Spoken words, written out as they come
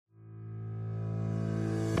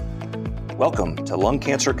Welcome to Lung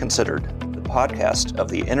Cancer Considered, the podcast of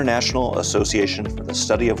the International Association for the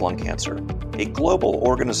Study of Lung Cancer, a global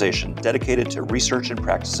organization dedicated to research and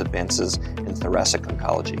practice advances in thoracic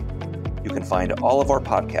oncology. You can find all of our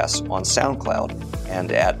podcasts on SoundCloud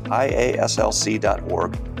and at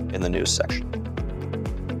iaslc.org in the news section.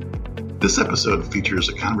 This episode features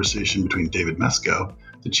a conversation between David Mesko,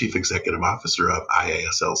 the Chief Executive Officer of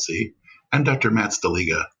IASLC, and Dr. Matt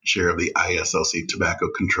Staliga, Chair of the IASLC Tobacco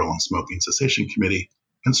Control and Smoking Cessation Committee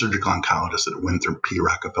and Surgical Oncologist at Winthrop P.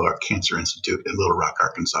 Rockefeller Cancer Institute in Little Rock,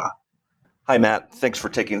 Arkansas. Hi, Matt. Thanks for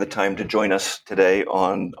taking the time to join us today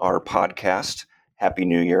on our podcast. Happy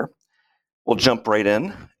New Year. We'll jump right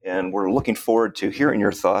in, and we're looking forward to hearing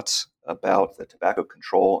your thoughts about the Tobacco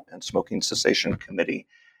Control and Smoking Cessation Committee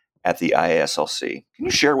at the IASLC. Can you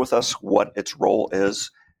share with us what its role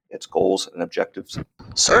is, its goals and objectives?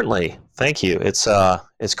 Certainly. Thank you.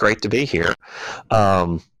 It's great to be here.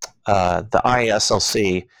 The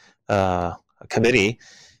IASLC committee,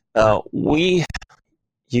 we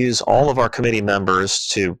use all of our committee members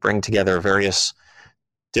to bring together various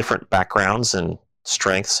different backgrounds and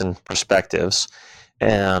strengths and perspectives,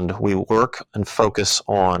 and we work and focus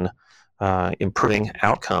on improving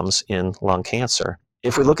outcomes in lung cancer.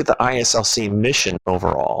 If we look at the IASLC mission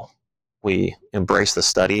overall, we embrace the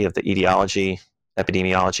study of the etiology,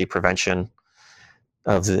 epidemiology, prevention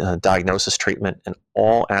of the diagnosis, treatment, and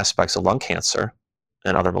all aspects of lung cancer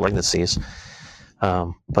and other malignancies,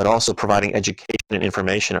 but also providing education and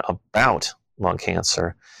information about lung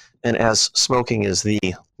cancer. And as smoking is the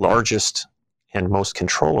largest and most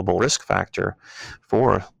controllable risk factor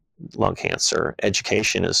for lung cancer,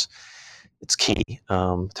 education is key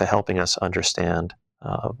to helping us understand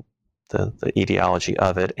the etiology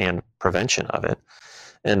of it and prevention of it.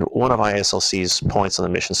 And one of IASLC's points on the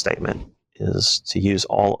mission statement is to use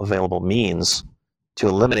all available means to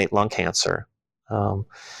eliminate lung cancer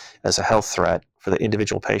as a health threat for the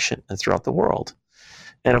individual patient and throughout the world.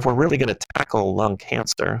 And if we're really going to tackle lung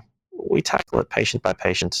cancer, we tackle it patient by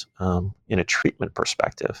patient in a treatment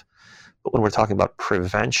perspective. But when we're talking about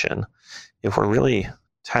prevention, if we're really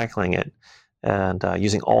tackling it and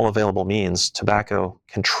using all available means, tobacco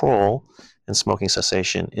control and smoking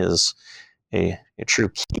cessation is a true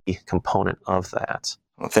key component of that.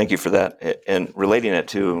 Well, thank you for that. And relating it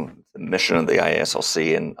to the mission of the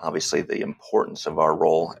IASLC and obviously the importance of our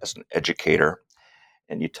role as an educator,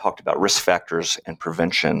 and you talked about risk factors and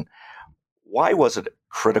prevention. Why was it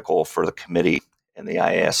critical for the committee and the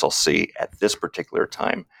IASLC at this particular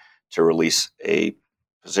time to release a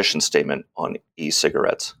position statement on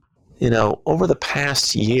e-cigarettes? Over the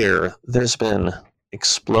past year, there's been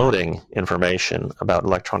exploding information about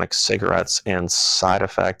electronic cigarettes and side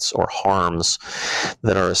effects or harms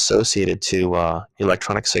that are associated to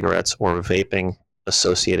electronic cigarettes or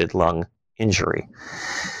vaping-associated lung injury.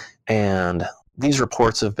 And these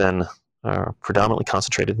reports have been predominantly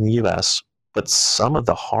concentrated in the U.S., but some of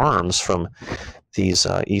the harms from these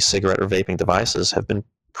e-cigarette or vaping devices have been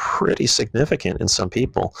pretty significant in some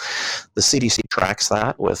people. The CDC tracks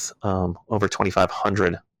that with over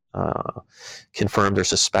 2,500 confirmed or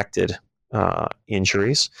suspected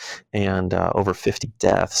injuries and over 50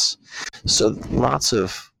 deaths. So lots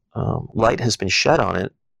of light has been shed on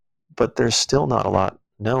it, but there's still not a lot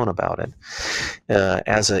known about it.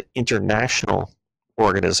 As an international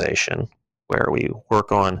organization where we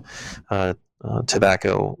work on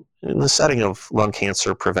tobacco in the setting of lung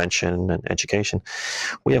cancer prevention and education,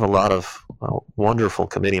 we have a lot of wonderful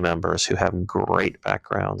committee members who have great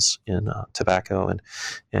backgrounds in tobacco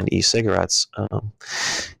and e-cigarettes.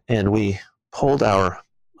 And we pulled our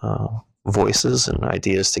voices and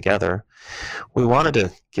ideas together. We wanted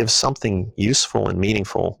to give something useful and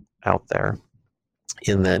meaningful out there,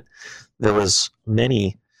 in that there was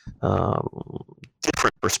many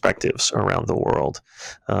different perspectives around the world.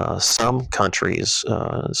 Some countries,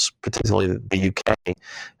 particularly the UK,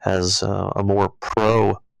 has a more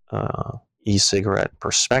pro e-cigarette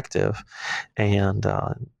perspective, and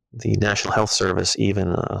the National Health Service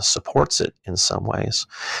even supports it in some ways,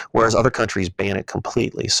 whereas other countries ban it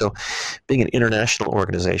completely. So being an international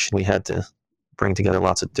organization, we had to bring together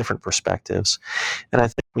lots of different perspectives, and I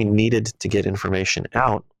think we needed to get information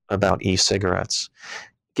out about e-cigarettes,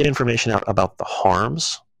 get information out about the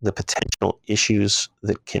harms, the potential issues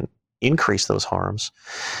that can increase those harms,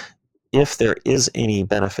 if there is any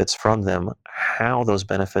benefits from them, how those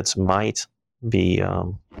benefits might be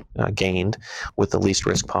gained with the least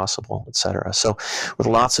risk possible, et cetera. So with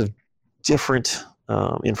lots of different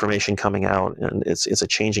information coming out, and it's a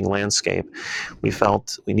changing landscape, we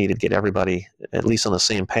felt we needed to get everybody at least on the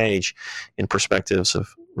same page in perspectives of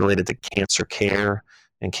related to cancer care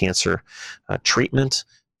and cancer treatment,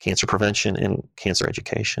 cancer prevention, and cancer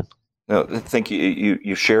education. No, thank you.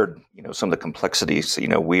 You shared, some of the complexities.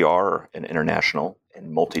 We are an international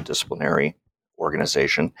and multidisciplinary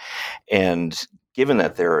organization, and given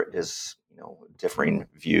that there is, differing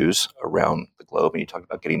views around the globe, and you talked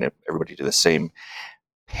about getting everybody to the same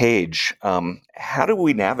page, how do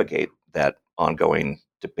we navigate that ongoing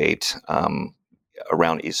debate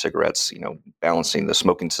around e-cigarettes? Balancing the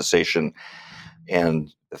smoking cessation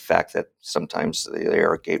and the fact that sometimes they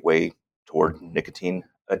are a gateway toward nicotine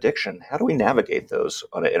addiction. How do we navigate those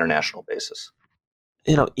on an international basis?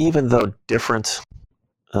 Even though different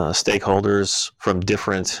stakeholders from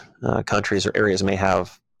different countries or areas may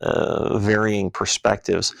have varying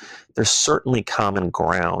perspectives, there's certainly common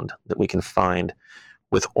ground that we can find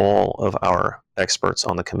with all of our experts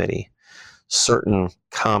on the committee. Certain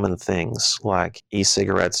common things like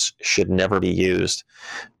e-cigarettes should never be used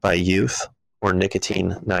by youth or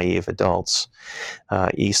nicotine-naive adults.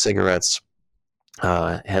 E-cigarettes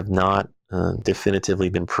have not definitively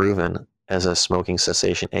been proven as a smoking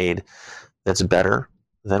cessation aid that's better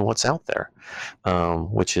than what's out there,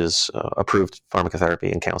 which is approved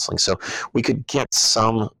pharmacotherapy and counseling. So we could get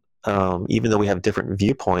some, even though we have different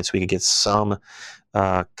viewpoints, we could get some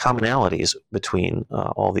commonalities between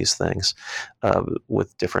all these things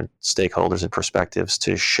with different stakeholders and perspectives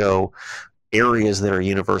to show areas that are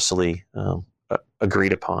universally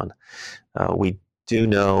agreed upon. We do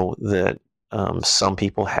know that some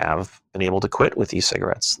people have been able to quit with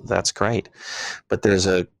e-cigarettes. That's great. But there's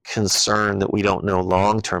a concern that we don't know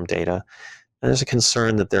long-term data. And there's a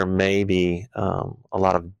concern that there may be a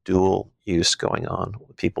lot of dual use going on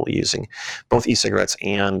with people using both e-cigarettes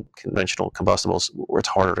and conventional combustibles where it's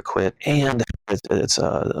harder to quit. And it's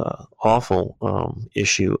an awful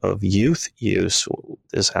issue of youth use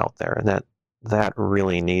is out there. And that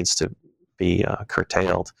really needs to be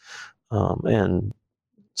curtailed. And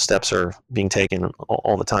steps are being taken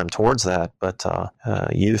all the time towards that, but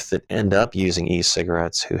youth that end up using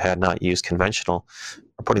e-cigarettes who had not used conventional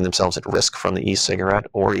are putting themselves at risk from the e-cigarette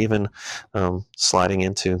or even sliding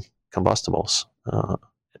into combustibles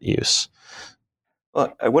use.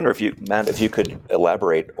 Well, I wonder Matt, if you could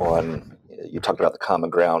elaborate on, you talked about the common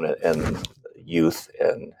ground and youth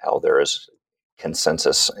and how there is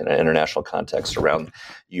consensus in an international context around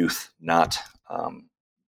youth not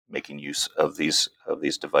making use of these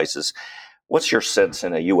devices. What's your sense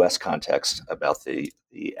in a U.S. context about the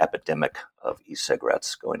epidemic of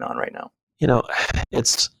e-cigarettes going on right now?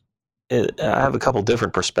 I have a couple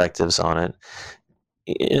different perspectives on it.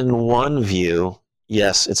 In one view,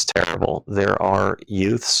 yes, it's terrible. There are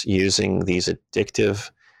youths using these addictive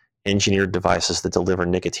engineered devices that deliver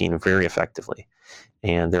nicotine very effectively.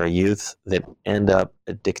 And there are youth that end up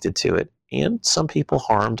addicted to it, and some people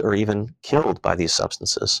harmed or even killed by these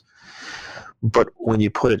substances. But when you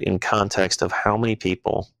put it in context of how many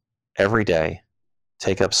people every day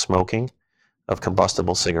take up smoking of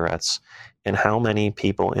combustible cigarettes and how many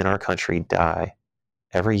people in our country die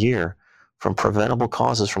every year from preventable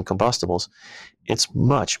causes from combustibles, it's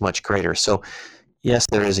much, much greater. So yes,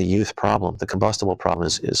 there is a youth problem. The combustible problem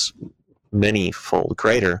is many-fold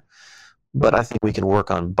greater, but I think we can work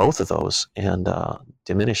on both of those and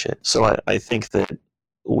diminish it. So I think that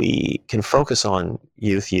we can focus on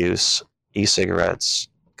youth use, e-cigarettes,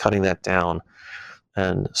 cutting that down,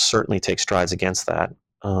 and certainly take strides against that.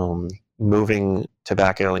 Moving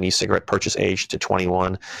tobacco and e-cigarette purchase age to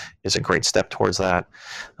 21 is a great step towards that.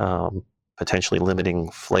 Potentially limiting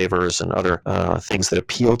flavors and other things that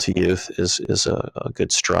appeal to youth is a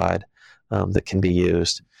good stride that can be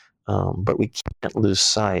used. But we can't lose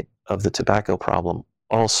sight of the tobacco problem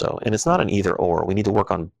also. And it's not an either or. We need to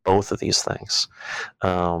work on both of these things.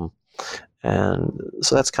 And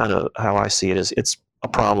so that's kind of how I see it. It's a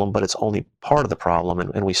problem, but it's only part of the problem.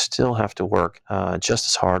 And we still have to work just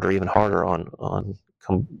as hard or even harder on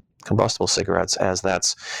combustible cigarettes, as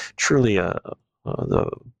that's truly the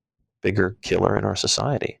bigger killer in our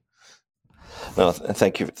society. Well,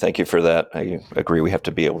 thank you for that. I agree. We have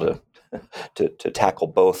to be able to tackle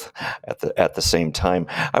both at the same time.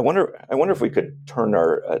 I wonder if we could turn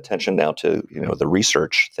our attention now to the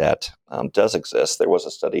research that does exist. There was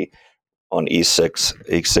a study on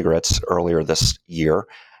e-cigarettes earlier this year.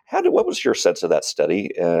 What was your sense of that study,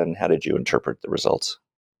 and how did you interpret the results?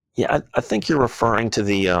 Yeah, I think you're referring to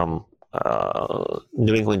the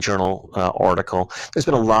New England Journal article. There's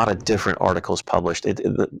been a lot of different articles published.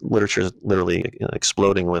 The literature is literally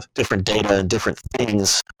exploding with different data and different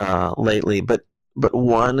things lately. But But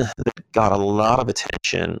one that got a lot of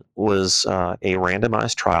attention was a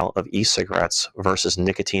randomized trial of e-cigarettes versus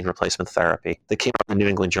nicotine replacement therapy that came out in the New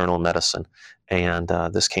England Journal of Medicine. And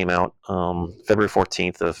this came out February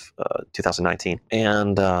 14th of 2019.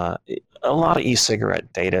 And a lot of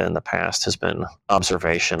e-cigarette data in the past has been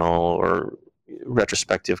observational or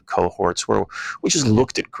retrospective cohorts where we just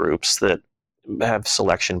looked at groups that have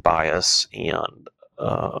selection bias and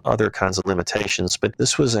other kinds of limitations, but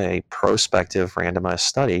this was a prospective randomized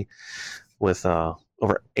study with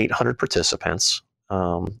over 800 participants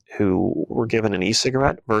who were given an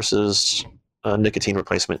e-cigarette versus a nicotine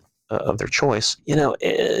replacement of their choice.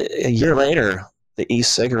 A year later, the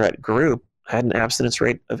e-cigarette group had an abstinence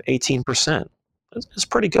rate of 18%. It's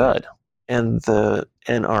pretty good. And the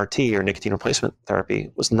NRT, or nicotine replacement therapy,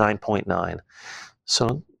 was 9.9.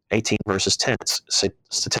 So 18 versus 10, it's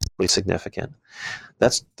statistically significant.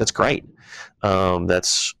 That's great.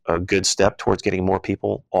 That's a good step towards getting more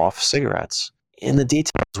people off cigarettes. In the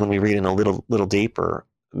details, when we read in a little deeper,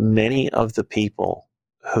 many of the people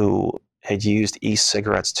who had used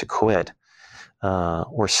e-cigarettes to quit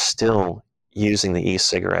were still using the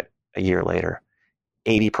e-cigarette a year later.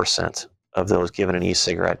 80% of those given an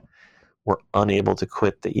e-cigarette were unable to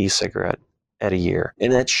quit the e-cigarette at a year.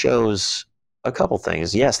 And that shows a couple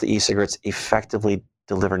things. Yes, the e-cigarettes effectively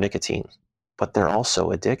deliver nicotine, but they're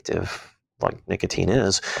also addictive, like nicotine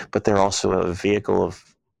is, but they're also a vehicle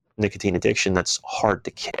of nicotine addiction that's hard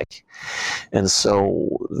to kick. And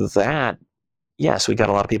so that, yes, we got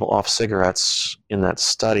a lot of people off cigarettes in that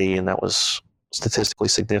study, and that was statistically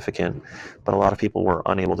significant, but a lot of people were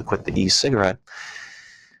unable to quit the e-cigarette.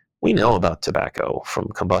 We know about tobacco from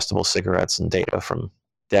combustible cigarettes and data from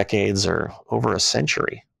decades or over a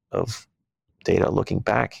century of data looking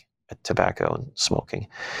back at tobacco and smoking.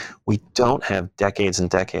 We don't have decades and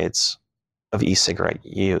decades of e-cigarette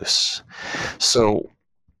use. So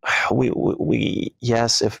we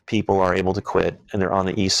yes, if people are able to quit and they're on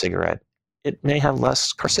the e-cigarette, it may have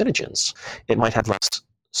less carcinogens. It might have less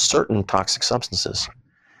certain toxic substances.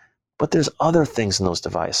 But there's other things in those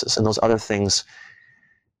devices, and those other things,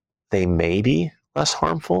 they may be less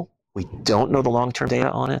harmful. We don't know the long-term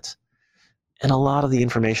data on it. And a lot of the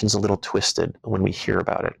information is a little twisted when we hear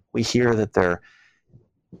about it. We hear that they're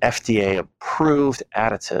FDA-approved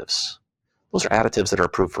additives. Those are additives that are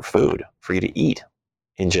approved for food, for you to eat,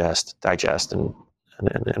 ingest, digest, and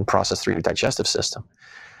process through your digestive system.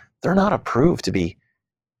 They're not approved to be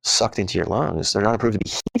sucked into your lungs. They're not approved to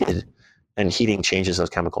be heated, and heating changes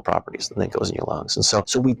those chemical properties, and then it goes in your lungs. And so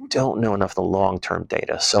we don't know enough of the long-term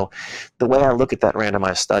data. So the way I look at that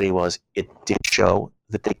randomized study was it did show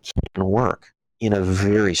that they can work in a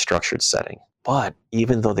very structured setting. But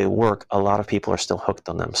even though they work, a lot of people are still hooked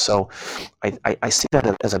on them. So I see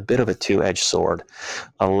that as a bit of a two-edged sword.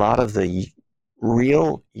 A lot of the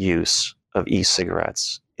real use of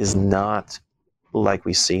e-cigarettes is not like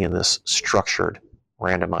we see in this structured,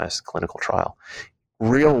 randomized clinical trial.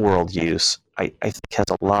 Real-world use, I think, has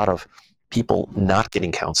a lot of people not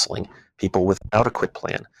getting counseling, people without a quit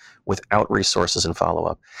plan, without resources and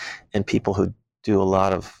follow-up, and people who do a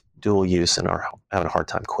lot of dual use and are having a hard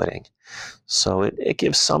time quitting. So it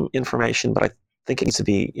gives some information, but I think it needs to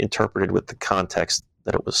be interpreted with the context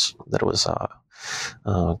that it was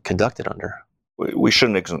conducted under. We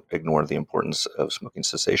shouldn't ignore the importance of smoking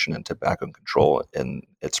cessation and tobacco control and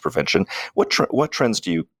its prevention. What trends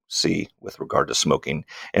do you see with regard to smoking,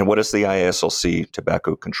 and what is the IASLC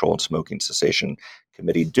Tobacco Control and Smoking Cessation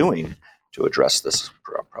Committee doing to address this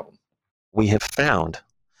problem? We have found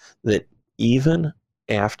that even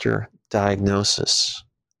after diagnosis,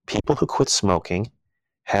 people who quit smoking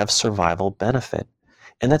have survival benefit,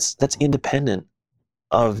 and that's independent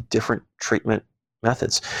of different treatment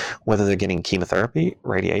methods, whether they're getting chemotherapy,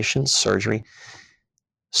 radiation, surgery.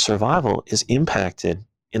 Survival is impacted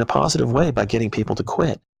in a positive way by getting people to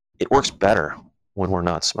quit. It works better when we're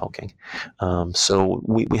not smoking. So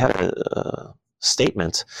we had a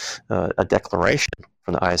statement, a declaration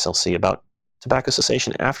from the IASLC about tobacco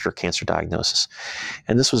cessation after cancer diagnosis,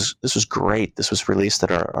 and this was great. This was released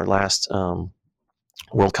at our last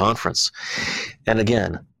World Conference, and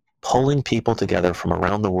again, pulling people together from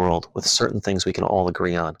around the world with certain things we can all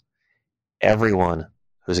agree on. Everyone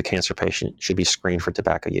who's a cancer patient should be screened for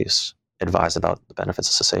tobacco use, advised about the benefits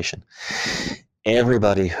of cessation.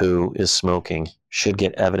 Everybody who is smoking should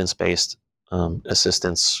get evidence-based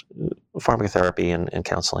assistance, pharmacotherapy, and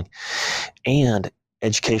counseling. And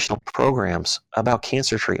educational programs about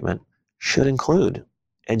cancer treatment should include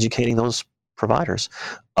educating those providers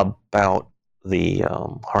about the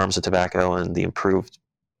harms of tobacco and the improved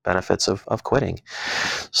benefits of quitting.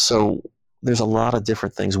 So there's a lot of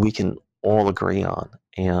different things we can all agree on.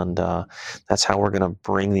 And that's how we're going to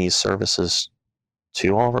bring these services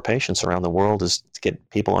to all of our patients around the world, is to get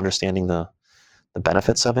people understanding the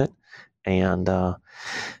benefits of it, and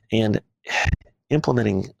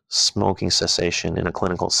implementing smoking cessation in a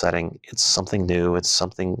clinical setting. It's something new. It's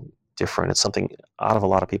something different. It's something out of a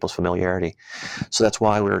lot of people's familiarity. So that's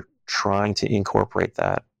why we're trying to incorporate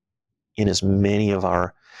that in as many of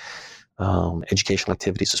our educational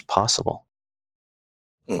activities as possible.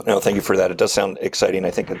 No, thank you for that. It does sound exciting.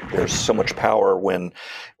 I think that there's so much power when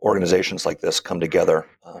organizations like this come together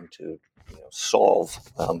to solve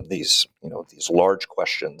these large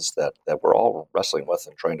questions that we're all wrestling with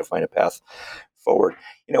and trying to find a path forward.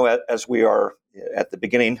 As we are at the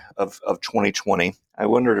beginning of 2020, I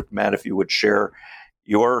wondered, Matt, if you would share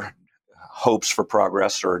your hopes for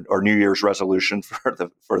progress or New Year's resolution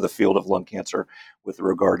for the field of lung cancer with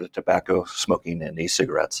regard to tobacco, smoking, and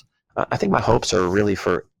e-cigarettes. I think my hopes are really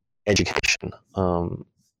for education of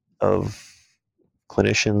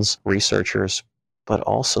clinicians, researchers, but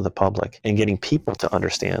also the public, and getting people to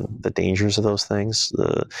understand the dangers of those things,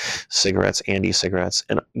 the cigarettes and e-cigarettes,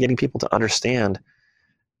 and getting people to understand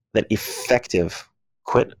that effective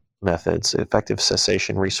quit methods, effective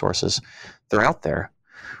cessation resources, they're out there.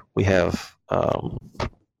 We have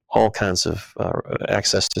all kinds of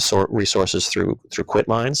access to resources through quit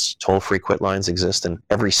lines. Toll-free quit lines exist in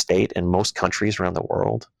every state and most countries around the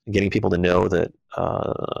world. Getting people to know that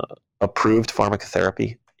approved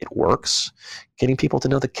pharmacotherapy, it works. Getting people to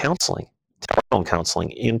know that counseling, telephone counseling,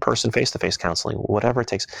 in-person, face-to-face counseling, whatever it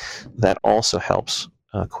takes, that also helps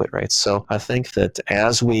quit rates. So I think that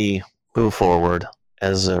as we move forward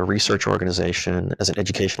as a research organization, as an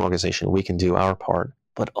educational organization, we can do our part,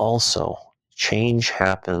 but also change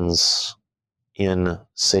happens in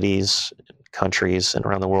cities, countries, and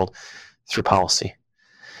around the world through policy.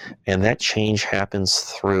 And that change happens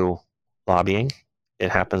through lobbying. It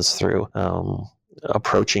happens through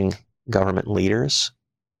approaching government leaders.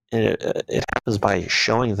 It happens by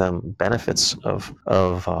showing them benefits of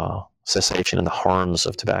cessation and the harms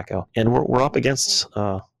of tobacco. And we're up against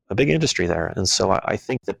a big industry there. And so I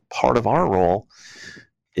think that part of our role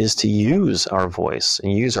is to use our voice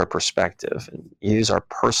and use our perspective and use our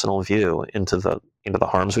personal view into the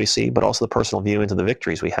harms we see, but also the personal view into the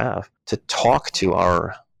victories we have, to talk to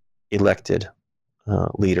our elected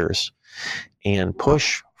leaders and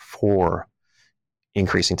push for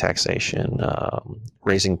increasing taxation,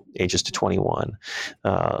 raising ages to 21,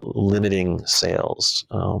 limiting sales,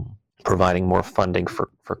 providing more funding for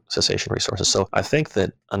cessation resources. So I think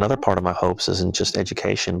that another part of my hopes isn't just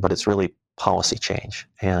education, but it's really policy change.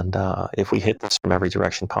 And if we hit this from every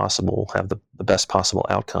direction possible, we'll have the best possible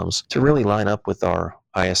outcomes to really line up with our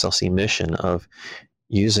ISLC mission of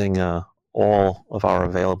using all of our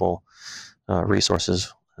available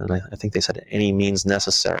resources, and I think they said any means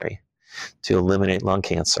necessary, to eliminate lung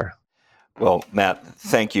cancer. Well, Matt,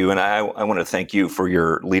 thank you. And I want to thank you for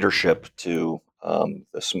your leadership to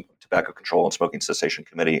the Tobacco Control and Smoking Cessation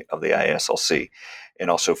Committee of the IASLC, and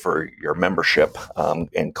also for your membership.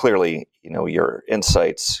 And clearly, your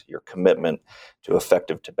insights, your commitment to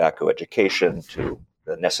effective tobacco education, to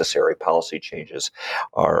the necessary policy changes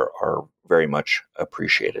are very much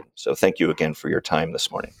appreciated. So thank you again for your time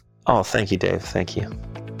this morning. Oh, thank you, Dave. Thank you.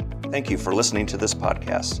 Thank you for listening to this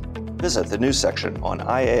podcast. Visit the news section on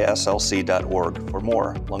IASLC.org for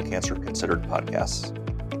more Lung Cancer Considered podcasts.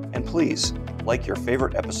 And please like your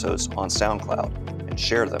favorite episodes on SoundCloud and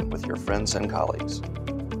share them with your friends and colleagues.